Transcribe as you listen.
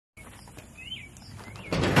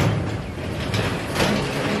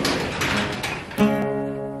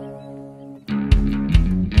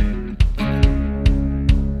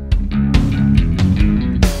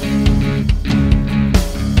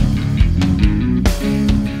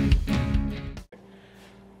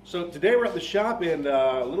So today we're at the shop and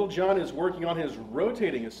little John is working on his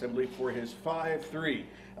rotating assembly for his 5.3.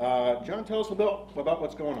 John, tell us about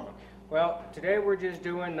what's going on. Well, today we're just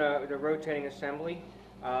doing the rotating assembly.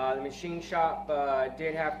 The machine shop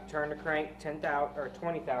did have to turn the crank 10,000 or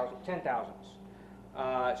 20,000,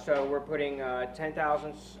 10,000s. So we're putting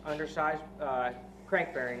 10,000s undersized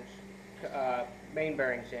crank bearings, main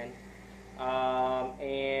bearings in,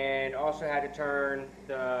 and also had to turn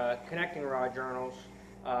the connecting rod journals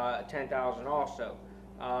 10,000 also.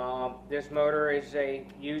 This motor is a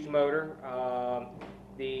used motor.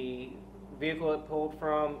 The vehicle it pulled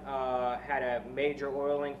from had a major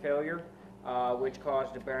oiling failure, which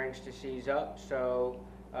caused the bearings to seize up. So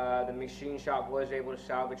the machine shop was able to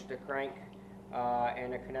salvage the crank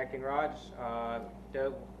and the connecting rods.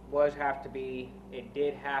 It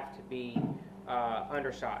did have to be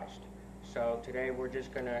undersized. So today we're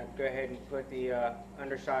just going to go ahead and put the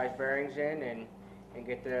undersized bearings in and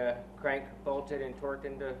get the crank bolted and torqued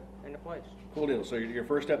into place. Cool deal. So your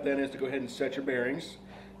first step then is to go ahead and set your bearings.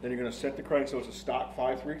 Then you're going to set the crank, so it's a stock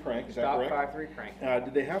 5.3 crank, is that correct? Stock 5.3 crank.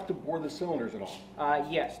 Did they have to bore the cylinders at all?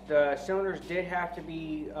 Yes, the cylinders did have to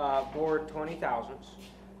be bored 20,000ths.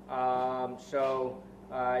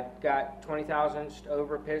 Got 20,000ths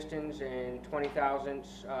over pistons and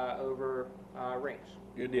 20,000ths over rings.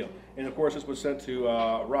 Good deal. And of course this was sent to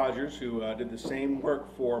Rogers, who did the same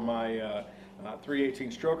work for my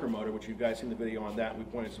 318 stroker motor, which you guys seen the video on that. We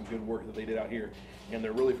pointed some good work that they did out here, and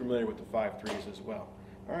they're really familiar with the 5.3s as well.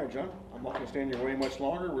 All right, John, I'm not going to stand in your way much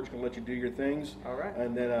longer. We're just going to let you do your things. All right.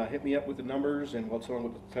 And then hit me up with the numbers, and we'll tell them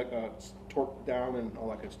with the torque down and all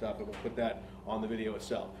that good stuff, and we'll put that on the video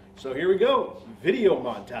itself. So here we go, video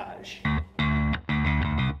montage.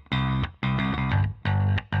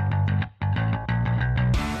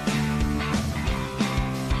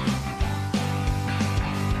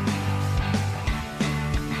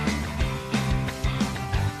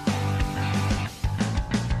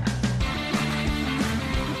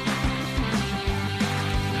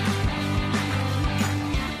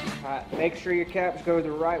 Make sure your caps go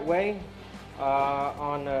the right way.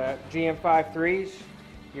 On the GM 5.3s,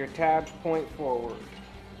 your tabs point forward.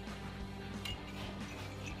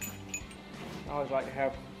 I always like to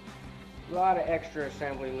have a lot of extra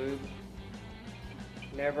assembly lube.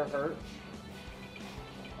 Never hurts.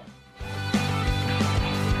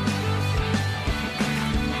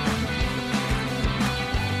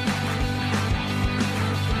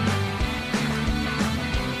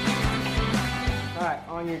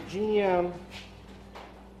 On your GM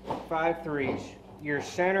 5.3s, your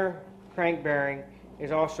center crank bearing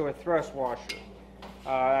is also a thrust washer.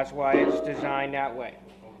 That's why it's designed that way.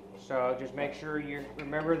 So just make sure you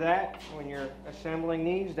remember that when you're assembling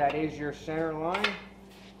these. That is your center line.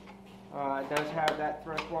 It does have that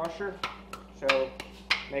thrust washer, so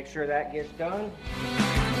make sure that gets done.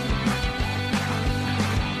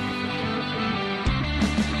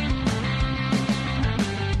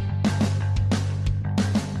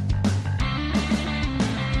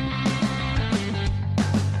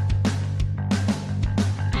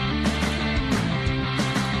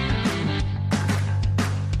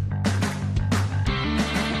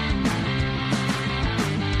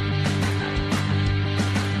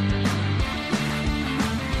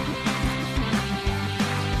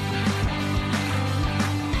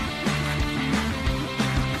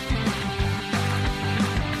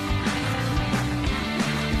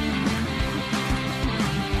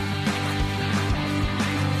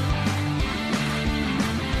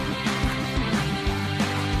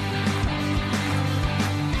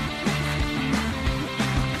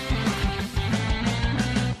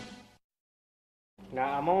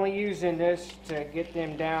 Now I'm only using this to get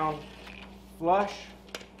them down flush.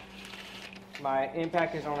 My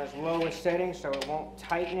impact is on its lowest setting, so it won't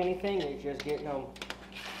tighten anything. It's just getting them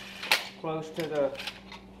close to the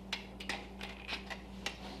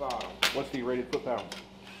bottom. What's the rated foot-pound?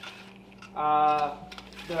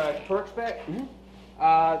 The torque spec?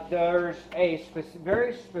 There's a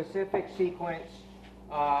very specific sequence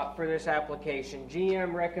for this application.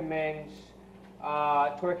 GM recommends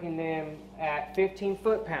torquing them at 15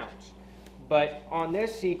 foot-pounds. But on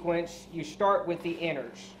this sequence, you start with the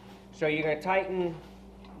inners. So you're going to tighten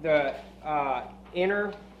the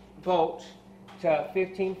inner bolts to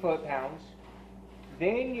 15 foot-pounds.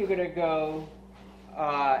 Then you're going to go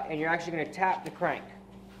and you're actually going to tap the crank.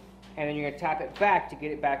 And then you're going to tap it back to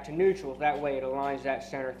get it back to neutral. That way it aligns that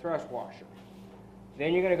center thrust washer.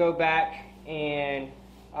 Then you're going to go back and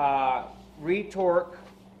retorque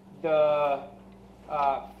the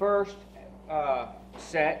first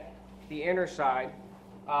set, the inner side,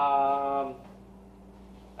 an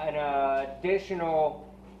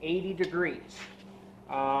additional 80 degrees.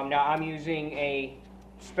 Now I'm using a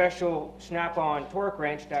special snap-on torque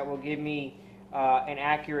wrench that will give me an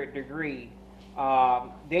accurate degree.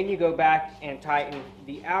 Then you go back and tighten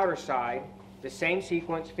the outer side, the same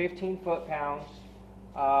sequence, 15 foot-pounds,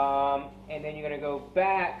 and then you're going to go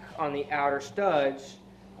back on the outer studs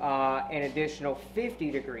an additional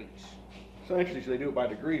 50 degrees. So interesting, so they do it by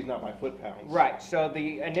degrees, not by foot-pounds. Right, so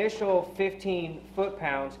the initial 15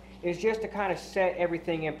 foot-pounds is just to kind of set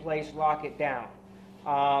everything in place, lock it down.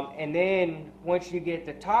 And then once you get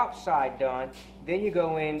the top side done, then you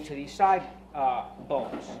go into the side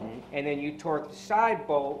bolts. And then you torque the side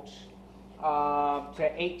bolts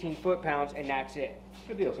to 18 foot-pounds, and that's it.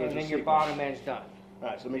 Good deal. So and then your your bottom end's done. All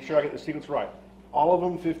right, so make sure I get the sequence right. All of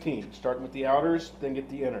them 15, starting with the outers, then get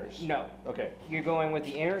the inners. No. Okay. You're going with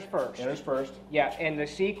the inners first. Inners first. Yeah, and the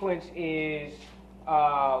sequence is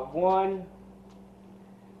 1,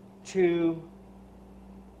 2,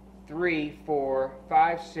 3, 4,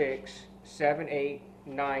 5, 6, 7, 8,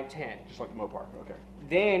 9, 10. Just like the Mopar, okay.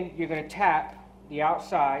 Then you're going to tap the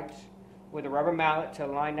outsides with a rubber mallet to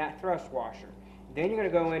align that thrust washer. Then you're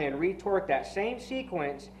going to go in and retorque that same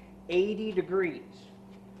sequence 80 degrees.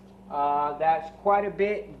 That's quite a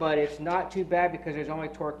bit, but it's not too bad because it's only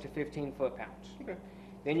torqued to 15 foot-pounds. Okay.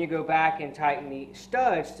 Then you go back and tighten the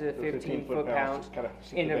studs to the 15 foot-pounds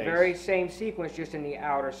in the very same sequence, just in the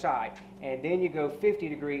outer side. And then you go 50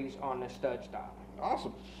 degrees on the stud stop.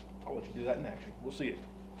 Awesome. I'll let you do that in action. We'll see it.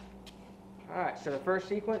 All right, so the first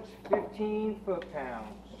sequence, 15 foot-pounds.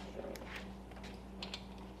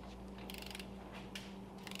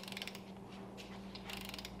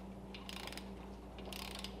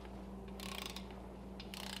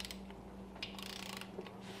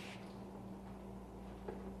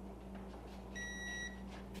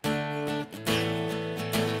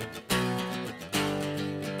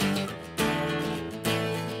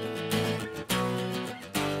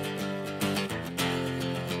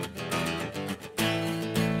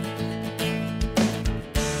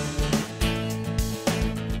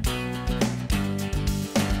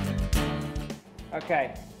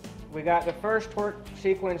 Okay, we got the first torque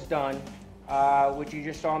sequence done, which you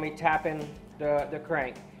just saw me tapping the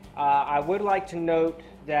crank. I would like to note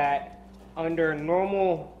that under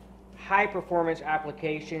normal high performance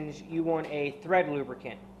applications, you want a thread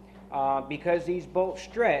lubricant. Because these bolts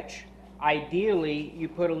stretch, ideally you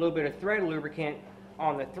put a little bit of thread lubricant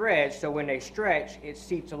on the threads so when they stretch, it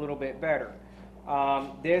seats a little bit better.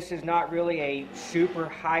 This is not really a super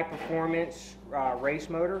high performance race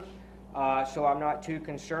motor. So I'm not too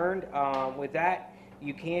concerned with that.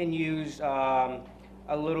 You can use a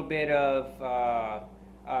little bit of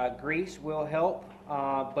grease will help,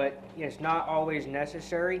 but it's not always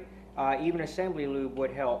necessary. Even assembly lube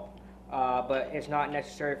would help, but it's not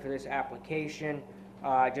necessary for this application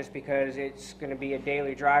just because it's going to be a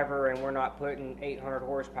daily driver and we're not putting 800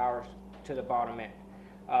 horsepower to the bottom end.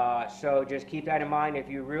 So just keep that in mind. If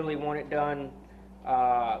you really want it done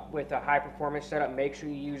with a high performance setup, make sure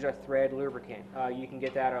you use a thread lubricant. You can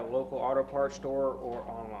get that at a local auto parts store or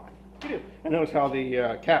online. You do. And notice how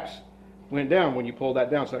the caps went down when you pulled that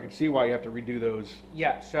down, so I can see why you have to redo those.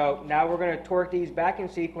 Yeah, so now we're going to torque these back in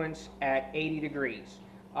sequence at 80 degrees.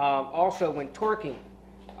 Also, when torquing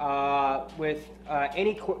with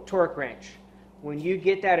any torque wrench, when you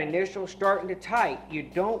get that initial starting to tight, you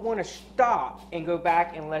don't want to stop and go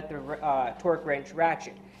back and let the torque wrench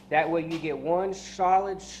ratchet. That way you get one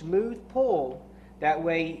solid, smooth pull. That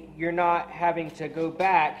way you're not having to go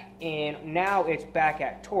back and now it's back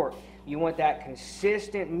at torque. You want that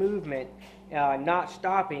consistent movement, not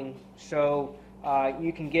stopping, so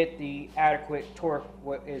you can get the adequate torque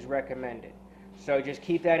what is recommended. So just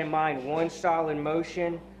keep that in mind. One solid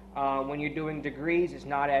motion. When you're doing degrees, it's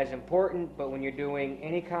not as important, but when you're doing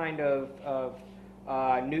any kind of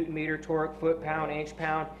Newton meter torque, foot pound, inch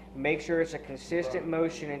pound, make sure it's a consistent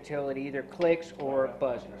motion until it either clicks or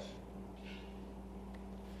buzzes.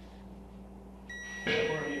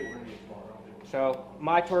 So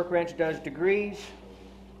my torque wrench does degrees,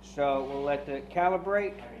 so we'll let it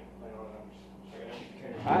calibrate.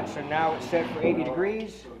 All right, so now it's set for 80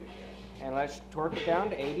 degrees, and let's torque it down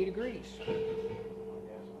to 80 degrees.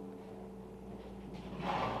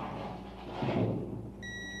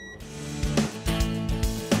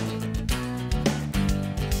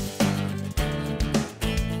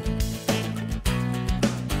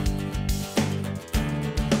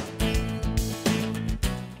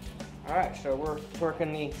 All right, so we're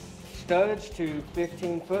torquing the studs to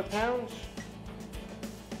 15 foot-pounds.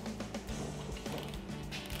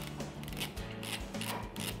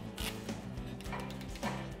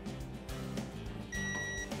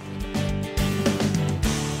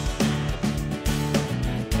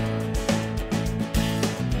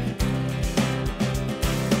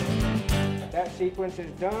 sequence is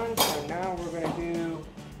done, so now we're going to do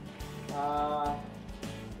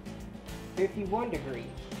 51 degrees.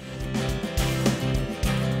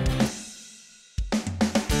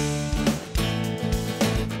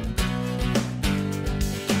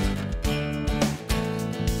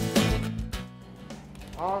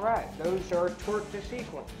 Alright, those are torqued to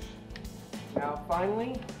sequence. Now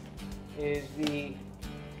finally is the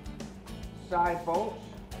side bolts.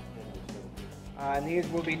 And these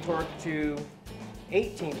will be torqued to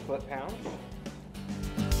 18 foot-pounds.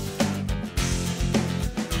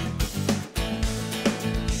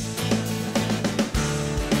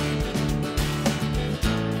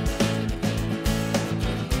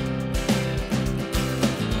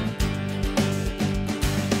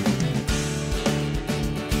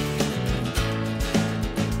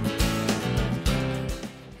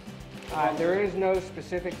 There is no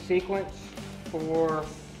specific sequence for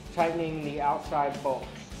tightening the outside bolts.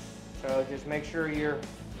 So just make sure your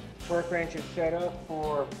torque wrench is set up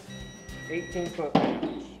for 18 foot-pounds.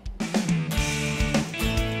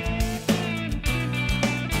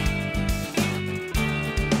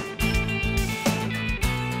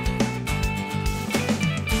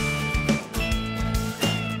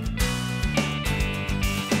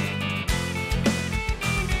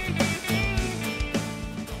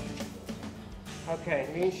 Okay,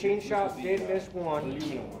 the machine shop did miss one.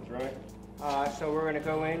 Aluminum ones, right? So we're going to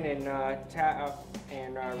go in and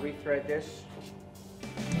rethread this.